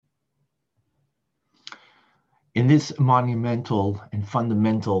In this monumental and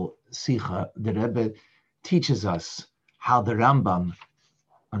fundamental Sicha, the Rebbe teaches us how the Rambam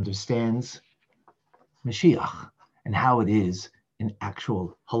understands Mashiach and how it is in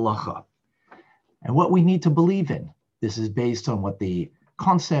actual halacha and what we need to believe in. This is based on what the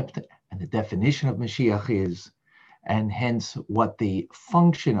concept and the definition of Mashiach is, and hence what the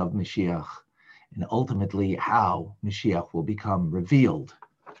function of Mashiach and ultimately how Mashiach will become revealed.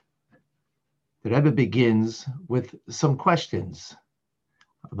 The Rebbe begins with some questions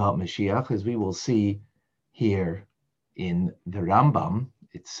about Mashiach, as we will see here in the Rambam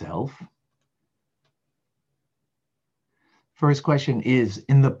itself. First question is,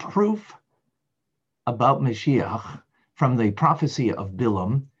 in the proof about Mashiach from the prophecy of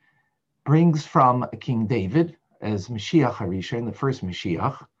Bilam, brings from King David as Mashiach Harishon, the first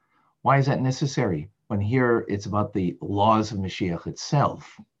Mashiach. Why is that necessary when here it's about the laws of Mashiach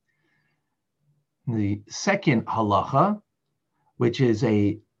itself? The second halacha, which is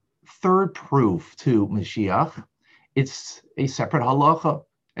a third proof to Mashiach, it's a separate halacha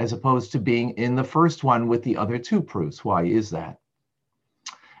as opposed to being in the first one with the other two proofs. Why is that?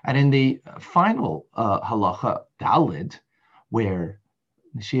 And in the final halacha, Dalid, where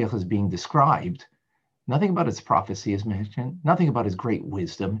Mashiach is being described, nothing about his prophecy is mentioned, nothing about his great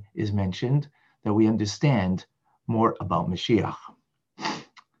wisdom is mentioned, that we understand more about Mashiach.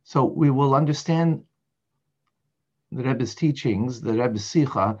 So we will understand the Rebbe's teachings, the Rebbe's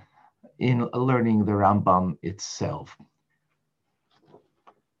Sicha, in learning the Rambam itself.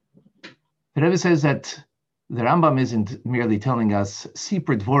 The Rebbe says that the Rambam isn't merely telling us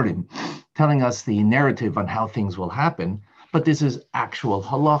Sipur Dvorim, telling us the narrative on how things will happen, but this is actual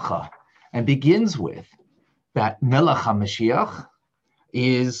halacha, and begins with that Melech HaMashiach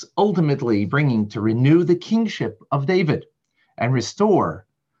is ultimately bringing to renew the kingship of David and restore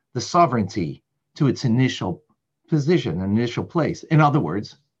the sovereignty to its initial position, initial place. In other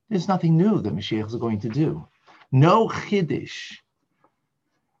words, there's nothing new that Mashiach is going to do. No chiddush.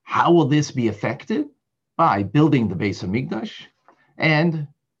 How will this be affected? By building the Beis HaMikdash and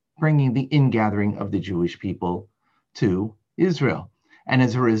bringing the ingathering of the Jewish people to Israel. And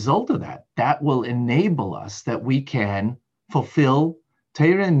as a result of that, that will enable us that we can fulfill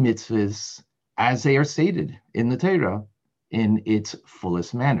Torah and mitzvahs as they are stated in the Torah in its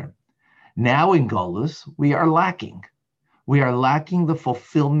fullest manner. Now in Golus, we are lacking. We are lacking the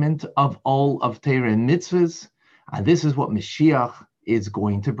fulfillment of all of Torah and mitzvahs, and this is what Mashiach is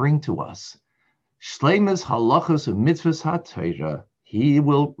going to bring to us. Shleimus halachos u'mitzvahs ha'Torah. He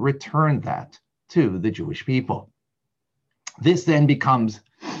will return that to the Jewish people. This then becomes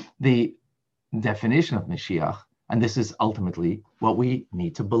the definition of Mashiach, and this is ultimately what we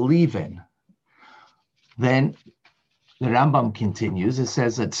need to believe in. Then the Rambam continues. It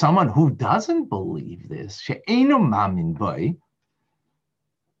says that someone who doesn't believe this, she'eino mamin boi,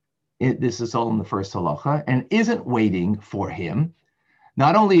 this is all in the first halacha, and isn't waiting for him.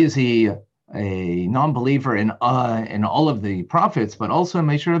 Not only is he a non-believer in all of the prophets, but also in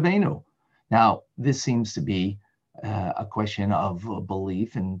Moshe Rabbeinu. Now, this seems to be a question of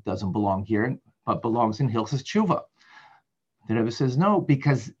belief and doesn't belong here, but belongs in Hilchos Tshuva. The Rebbe says no,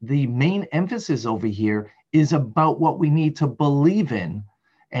 because the main emphasis over here is about what we need to believe in,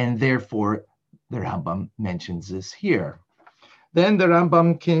 and therefore the Rambam mentions this here. Then the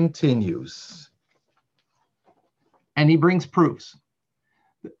Rambam continues, and he brings proofs.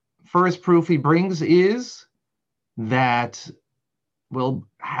 The first proof he brings is that we'll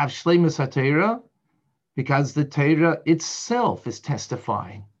have Shleimus HaTorah because the Torah itself is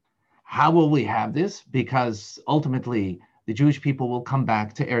testifying. How will we have this? Because ultimately the Jewish people will come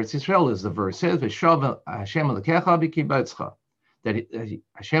back to Eretz Yisrael, as the verse says, "V'shav Hashem Elokecha b'kibbutzecha," that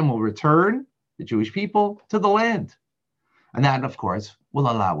Hashem will return the Jewish people to the land. And that, of course, will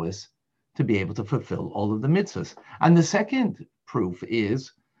allow us to be able to fulfill all of the mitzvahs. And the second proof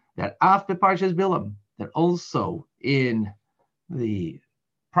is that Af B'Parshas Bilam, that also in the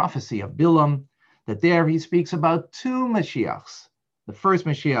prophecy of Bilam, that there he speaks about two Mashiachs. The first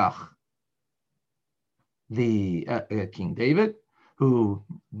Mashiach, the King David, who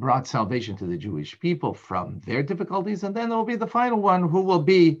brought salvation to the Jewish people from their difficulties, and then there will be the final one, who will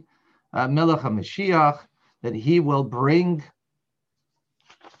be Melech HaMashiach, that he will bring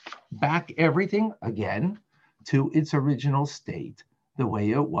back everything again to its original state, the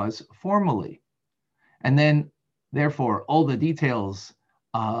way it was formerly. And then, therefore, all the details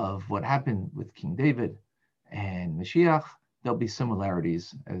of what happened with King David and Mashiach, there'll be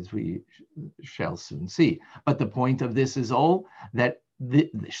similarities, as we shall soon see. But the point of this is all that the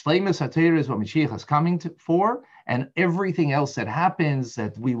Shleimus HaTorah is what Mashiach is coming for, and everything else that happens,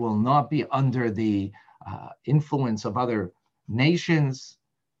 that we will not be under the influence of other nations.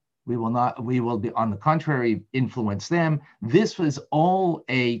 We will not, we will be, on the contrary, influence them. This was all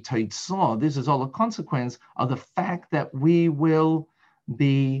a teitzah. This is all a consequence of the fact that we will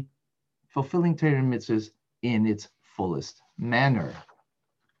be fulfilling Torah and mitzvahs in its fullest manner.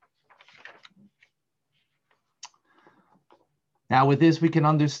 Now, with this, we can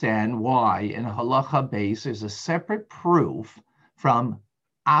understand why in a halacha base there's a separate proof from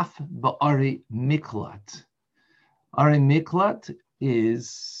af ba'ari miklat. Ari miklat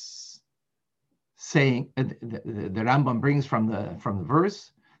is saying, the Rambam brings from the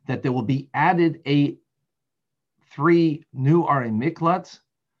verse that there will be added 3 new Ari miklat,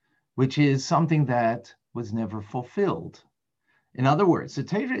 which is something that was never fulfilled. In other words, the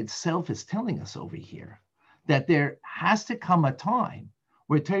Torah itself is telling us over here that there has to come a time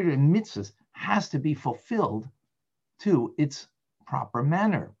where Torah and mitzvahs has to be fulfilled to its proper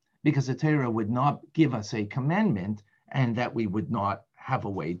manner, because the Torah would not give us a commandment and that we would not have a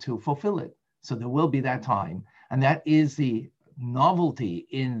way to fulfill it. So there will be that time. And that is the novelty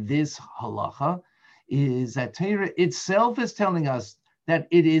in this halacha, is that Torah itself is telling us that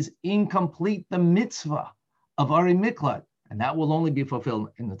it is incomplete, the mitzvah of Ari Miklat, and that will only be fulfilled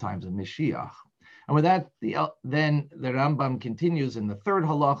in the times of Mashiach. And with that, then the Rambam continues in the third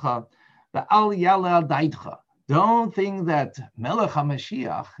halacha, the Al Yala Al Daitcha. Don't think that Melech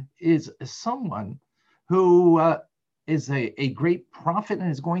HaMashiach is someone who is a great prophet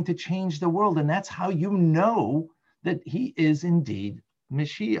and is going to change the world. And that's how you know that he is indeed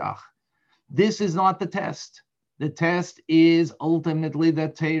Mashiach. This is not the test. The test is ultimately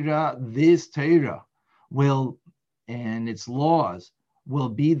that Torah, this Torah will, and its laws will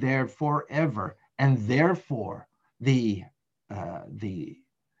be there forever. And therefore, the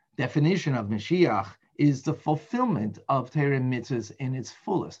definition of Mashiach is the fulfillment of Torah and mitzvahs in its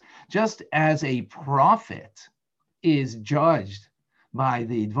fullest. Just as a prophet is judged by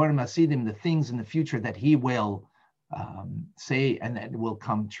the Dvarim Hasidim, the things in the future that he will say and that will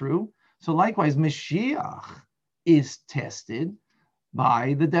come true, so likewise Mashiach is tested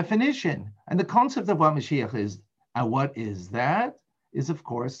by the definition. And the concept of what Mashiach is, and what is that, is of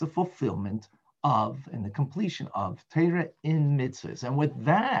course the fulfillment of and the completion of Torah in mitzvahs. And with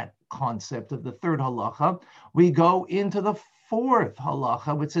that concept of the third halacha, we go into the fourth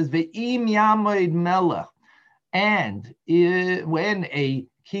halacha, which says, Ve'im yamoid melech, and when a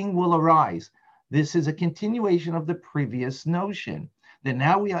king will arise. This is a continuation of the previous notion, that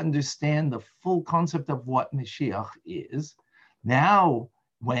now we understand the full concept of what Mashiach is. Now,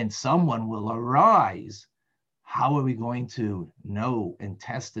 when someone will arise, how are we going to know and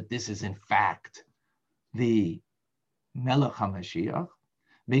test that this is in fact the Melech HaMashiach?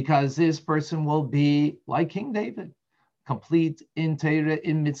 Because this person will be like King David, complete in Torah,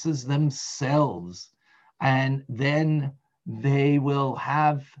 in mitzvahs themselves. And then they will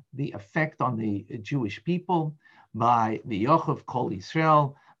have the effect on the Jewish people by the Yochav Kol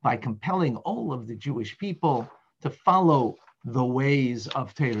Yisrael, by compelling all of the Jewish people to follow the ways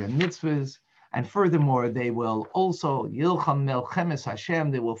of Torah and mitzvahs. And furthermore, they will also, Yilcham Melchemes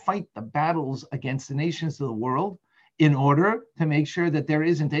Hashem, they will fight the battles against the nations of the world in order to make sure that there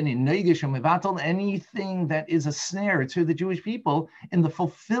isn't any negish or mevatel, anything that is a snare to the Jewish people in the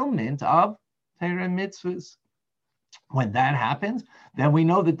fulfillment of Torah and mitzvahs. When that happens, then we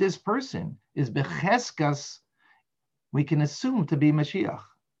know that this person is becheskas, we can assume to be Mashiach.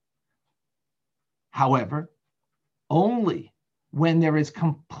 However, only when there is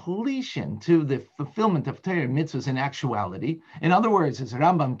completion to the fulfillment of Torah and mitzvahs in actuality. In other words, as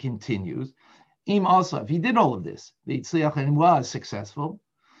Rambam continues, Im also, if he did all of this, the Yitzliach and was successful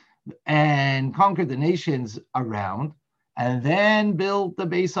and conquered the nations around, and then built the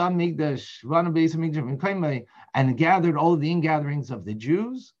Beis HaMikdash, and gathered all of the ingatherings of the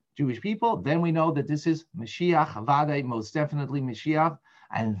Jewish people, then we know that this is Mashiach, Vadai, most definitely Mashiach.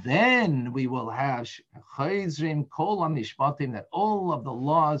 And then we will have Chayzrim Kol HaMishpatim, that all of the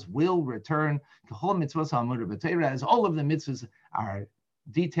laws will return, as all of the mitzvahs are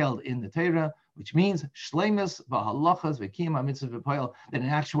detailed in the Torah, which means Shleimus v'halachas v'kiyum ha'mitzvah v'poel, that in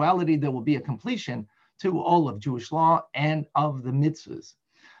actuality there will be a completion to all of Jewish law and of the mitzvahs.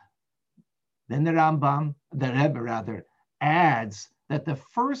 Then the Rambam, the Rebbe rather, adds that the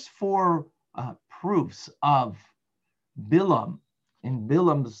first 4 proofs of Bilam, in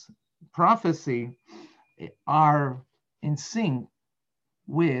Bilam's prophecy, are in sync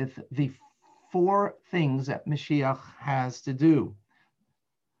with the 4 things that Mashiach has to do.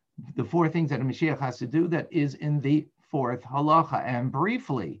 The 4 things that a Mashiach has to do, that is in the 4th halacha. And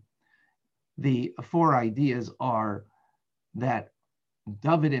briefly, the 4 ideas are that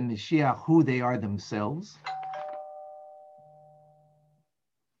David and Mashiach, who they are themselves.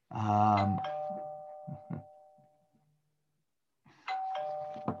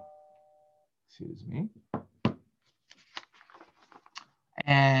 Excuse me.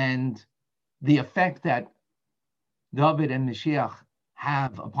 And the effect that David and Mashiach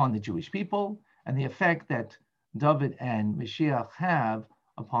have upon the Jewish people, and the effect that David and Mashiach have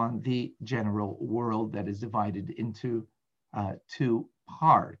upon the general world that is divided into two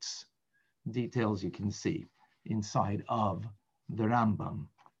parts. Details you can see inside of the Rambam.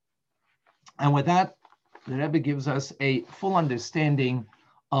 And with that, the Rebbe gives us a full understanding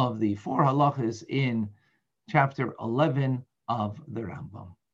of the four halachas in chapter 11 of the Rambam.